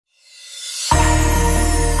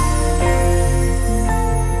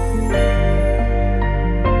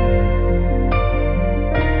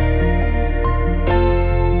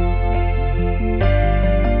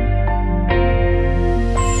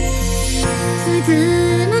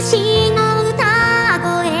鈴虫の歌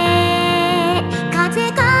声、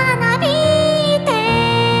風がなびいて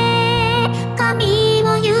髪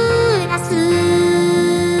を揺らす、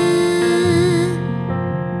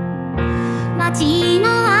街の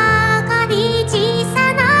明かり小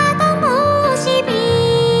さな灯火、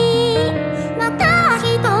また一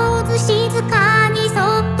つ静かにそ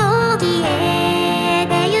っと消え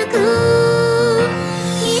てゆく、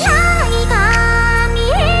未来が見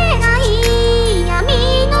えない闇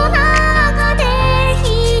の中で、一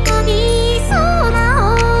人空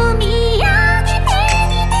を見上げて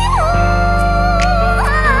みても、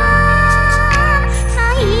灰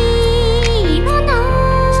色の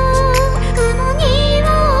雲に覆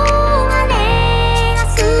われ、明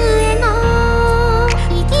日への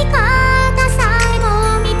行き方さえも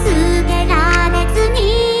見つけられずに、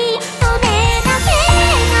どれだけ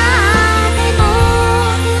があっても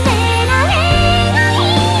埋められない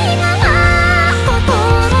まま、心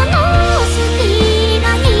の隙間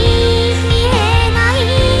に見えない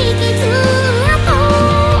傷跡、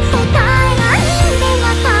答えなんてわ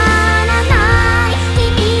からない、君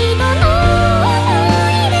との思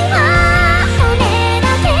い出はどれだ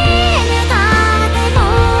け願っても、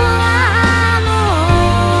も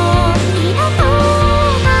う二度と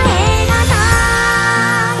帰らない。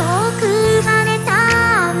遠く晴れた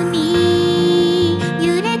海、揺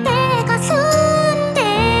れて霞んで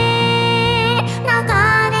流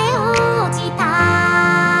れ落ちた、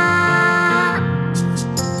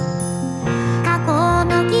過去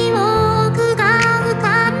の記憶が浮か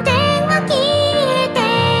んでは消えて、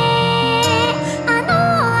あの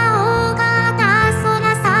青かった空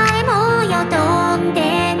さえもよどんで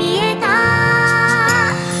見えた、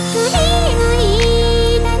振り向い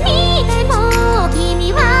てみても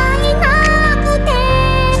君はいなくて、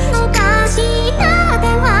逃した手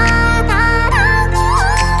はただ空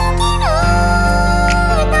を切る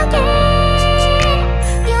だけ、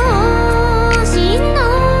両親の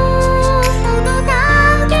音だ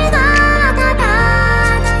けがただ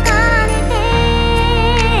流れて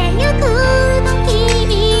ゆくと、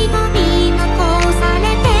君と見残され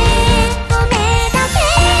て、どれだけ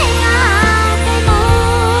があっても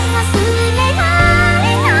忘れられ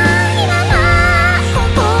ないまま、心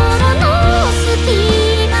の隙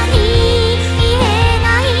間に見えな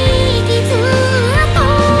い傷跡、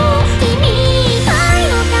君以外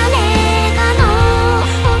の誰かの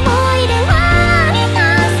思い出は満た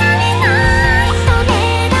されない、どれ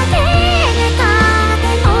だけ願って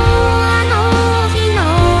もあの日の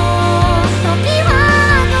時は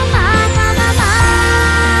止まったまま、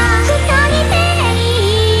二人で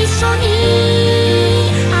一緒に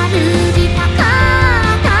歩きたか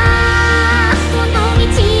った、この道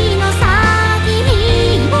の先に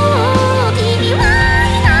もう君はい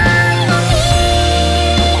ないのに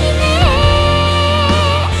ね、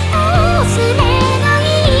どうすればい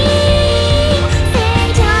い、静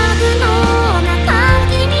寂の中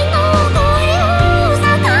君の声を探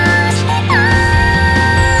してた、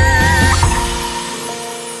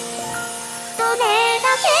どれだ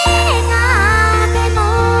けがあっても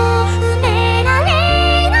埋められ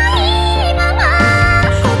ないまま、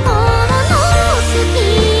心の隙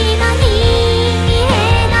間に見え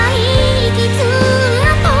ない傷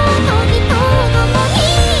跡、時とともに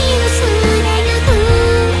薄れゆく、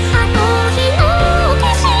あの日の景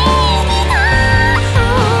色が遠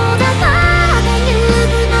ざかってゆ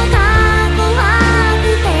くのが怖く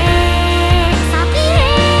て、先へ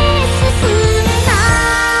進めな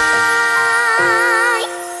い。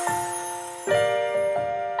ど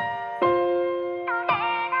れ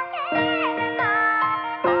だけ願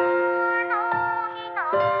ってもあの日の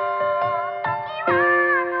時は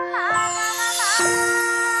止まったまま。